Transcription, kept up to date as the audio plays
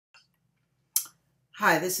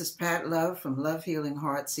Hi, this is Pat Love from Love Healing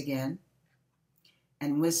Hearts again,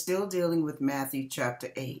 and we're still dealing with Matthew chapter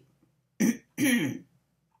 8.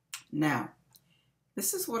 Now,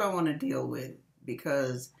 this is what I want to deal with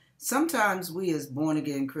because sometimes we as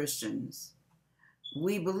born-again Christians,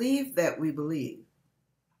 we believe that we believe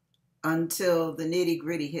until the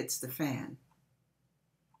nitty-gritty hits the fan.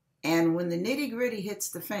 And when the nitty-gritty hits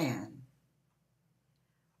the fan,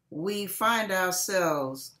 we find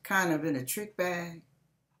ourselves kind of in a trick bag.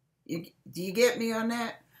 Do you get me on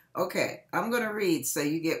that? Okay, I'm going to read so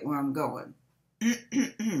you get where I'm going.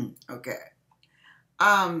 Okay.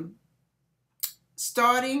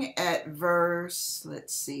 Starting at verse,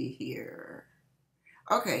 let's see here.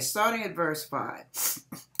 Okay, starting at verse 5.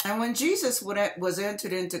 And when Jesus was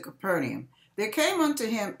entered into Capernaum, there came unto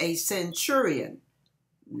him a centurion,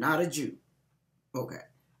 not a Jew. Okay.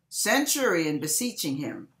 Centurion beseeching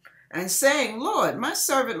him, and saying, Lord, my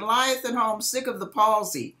servant lieth at home sick of the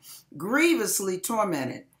palsy, grievously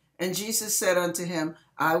tormented. And Jesus said unto him,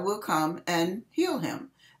 I will come and heal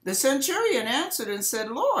him. The centurion answered and said,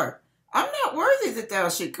 Lord, I'm not worthy that thou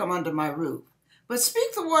should come under my roof, but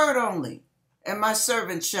speak the word only, and my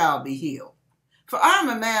servant shall be healed. For I am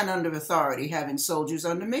a man under authority, having soldiers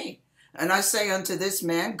under me. And I say unto this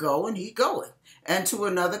man, Go, and he goeth, and to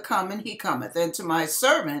another, Come, and he cometh, and to my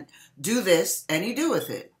servant, Do this, and he doeth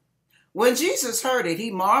it. When Jesus heard it,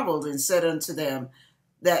 he marveled and said unto them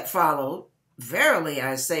that followed, Verily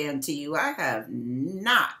I say unto you, I have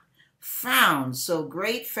not found so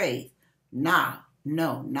great faith, no,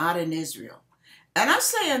 not in Israel. And I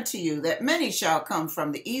say unto you that many shall come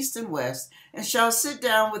from the east and west, and shall sit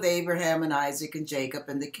down with Abraham and Isaac and Jacob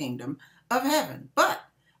in the kingdom of heaven. But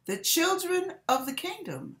the children of the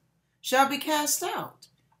kingdom shall be cast out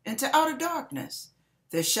into outer darkness.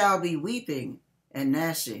 There shall be weeping and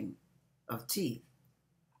gnashing of teeth.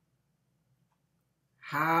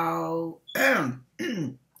 How,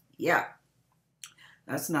 yeah,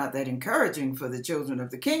 that's not that encouraging for the children of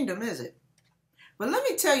the kingdom, is it? But let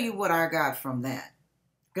me tell you what I got from that.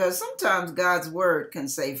 Because sometimes God's word can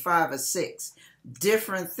say 5 or 6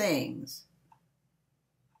 different things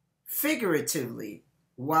figuratively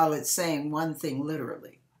while it's saying one thing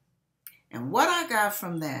literally. And what I got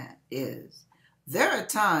from that is there are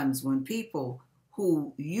times when people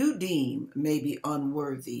who you deem may be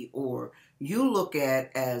unworthy or you look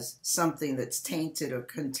at as something that's tainted or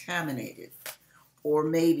contaminated or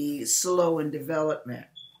maybe slow in development,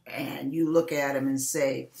 and you look at them and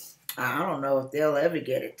say, I don't know if they'll ever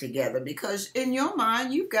get it together, because in your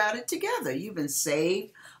mind you've got it together. You've been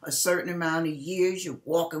saved a certain amount of years, you're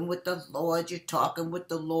walking with the Lord, you're talking with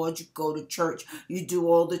the Lord, you go to church, you do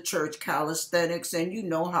all the church calisthenics, and you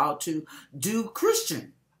know how to do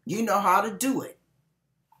Christian. You know how to do it.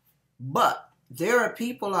 But there are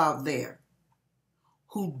people out there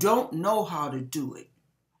who don't know how to do it.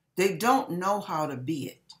 They don't know how to be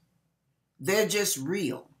it. They're just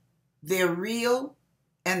real. They're real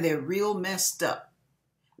and they're real messed up.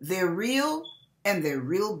 They're real and they're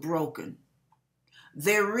real broken.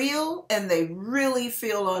 They're real and they really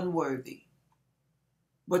feel unworthy.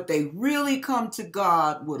 But they really come to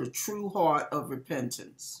God with a true heart of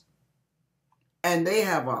repentance. And they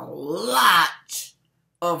have a lot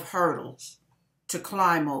of hurdles to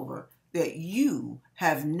climb over that you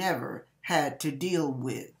have never had to deal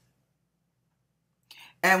with.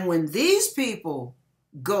 And when these people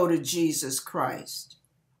go to Jesus Christ,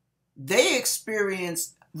 they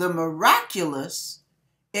experience the miraculous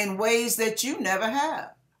in ways that you never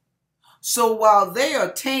have. So while they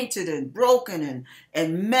are tainted and broken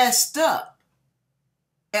and messed up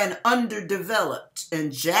and underdeveloped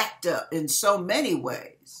and jacked up in so many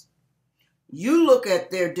ways, you look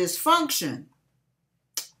at their dysfunction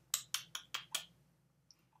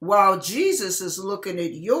while Jesus is looking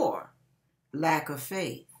at your lack of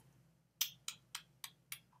faith.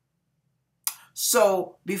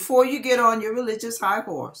 So before you get on your religious high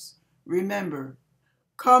horse, remember,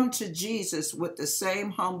 come to Jesus with the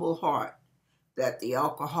same humble heart that the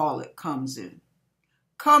alcoholic comes in.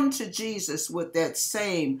 Come to Jesus with that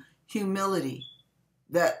same humility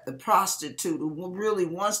that the prostitute who really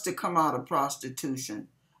wants to come out of prostitution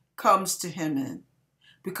comes to him in.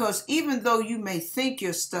 Because even though you may think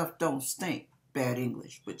your stuff don't stink, bad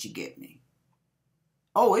English, but you get me.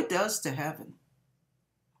 Oh, it does to heaven.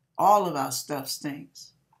 All of our stuff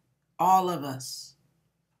stinks. All of us.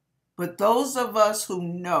 But those of us who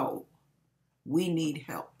know we need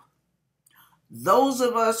help, those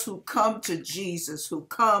of us who come to Jesus, who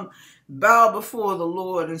come bow before the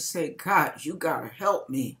Lord and say, God, you got to help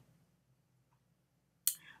me.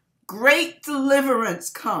 Great deliverance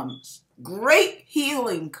comes. Great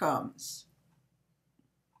healing comes.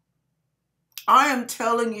 I am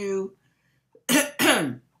telling you,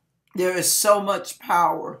 there is so much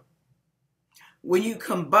power when you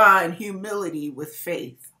combine humility with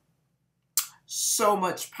faith. So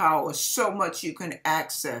much power, so much you can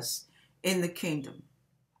access in the kingdom.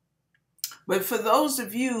 But for those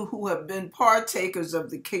of you who have been partakers of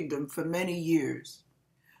the kingdom for many years,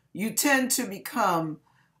 you tend to become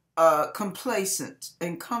complacent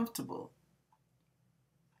and comfortable.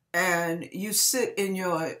 And you sit in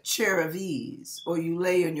your chair of ease, or you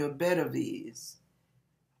lay in your bed of ease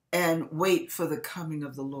and wait for the coming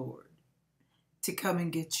of the Lord to come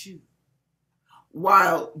and get you.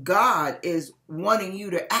 While God is wanting you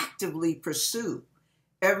to actively pursue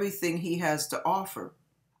everything he has to offer,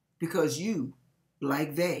 because you,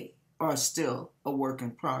 like they, are still a work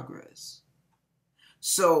in progress.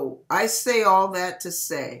 So I say all that to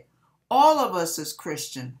say, all of us as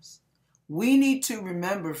Christians, we need to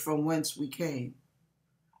remember from whence we came.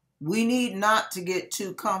 We need not to get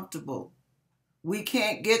too comfortable. We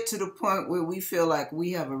can't get to the point where we feel like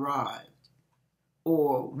we have arrived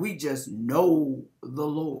or we just know the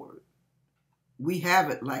Lord. We have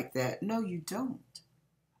it like that. No, you don't.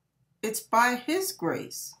 It's by his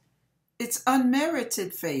grace. It's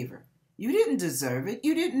unmerited favor. You didn't deserve it.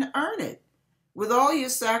 You didn't earn it. With all your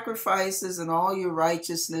sacrifices and all your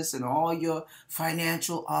righteousness and all your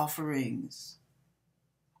financial offerings.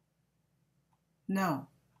 No,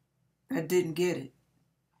 I didn't get it.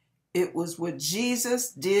 It was what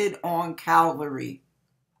Jesus did on Calvary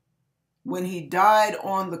when he died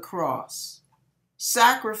on the cross,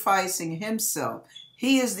 sacrificing himself.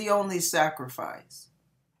 He is the only sacrifice.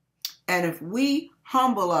 And if we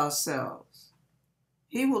humble ourselves,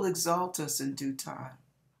 he will exalt us in due time.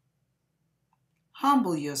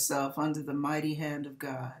 Humble yourself under the mighty hand of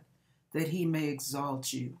God, that he may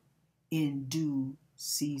exalt you in due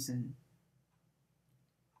season.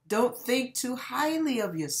 Don't think too highly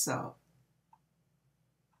of yourself.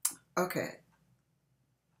 Okay.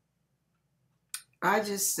 I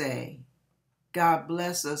just say, God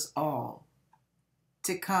bless us all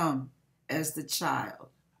to come as the child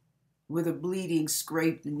with a bleeding,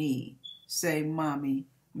 scraped knee, say, Mommy,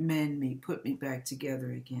 mend me, put me back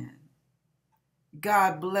together again.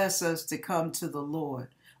 God bless us to come to the Lord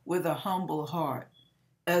with a humble heart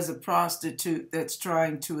as a prostitute that's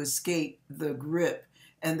trying to escape the grip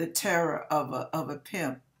and the terror of a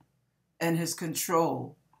pimp and his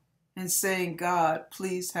control, and saying, God,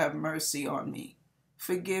 please have mercy on me.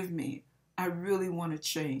 Forgive me. I really want to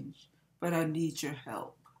change, but I need your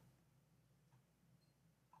help.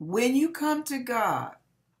 When you come to God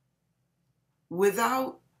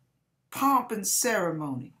without pomp and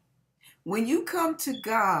ceremony, when you come to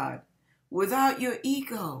God without your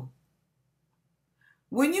ego,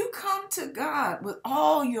 when you come to God with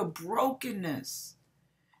all your brokenness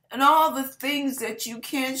and all the things that you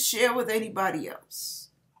can't share with anybody else,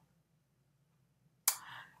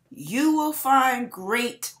 you will find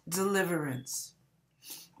great deliverance.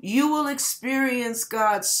 You will experience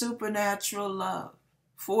God's supernatural love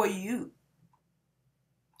for you.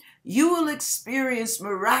 You will experience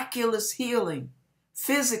miraculous healing.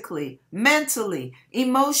 Physically, mentally,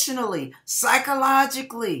 emotionally,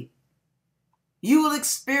 psychologically. You will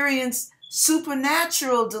experience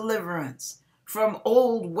supernatural deliverance from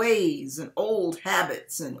old ways and old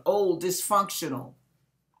habits and old dysfunctional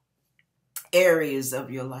areas of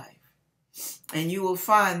your life. And you will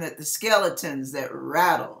find that the skeletons that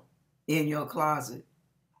rattle in your closet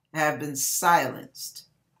have been silenced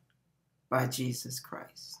by Jesus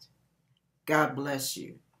Christ. God bless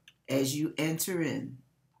you as you enter in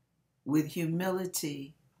with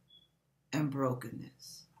humility and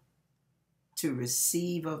brokenness to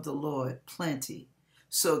receive of the Lord plenty,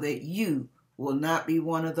 so that you will not be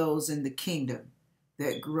one of those in the kingdom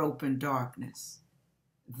that grope in darkness,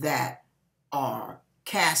 that are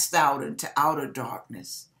cast out into outer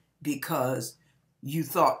darkness because you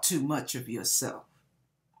thought too much of yourself.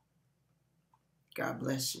 God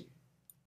bless you.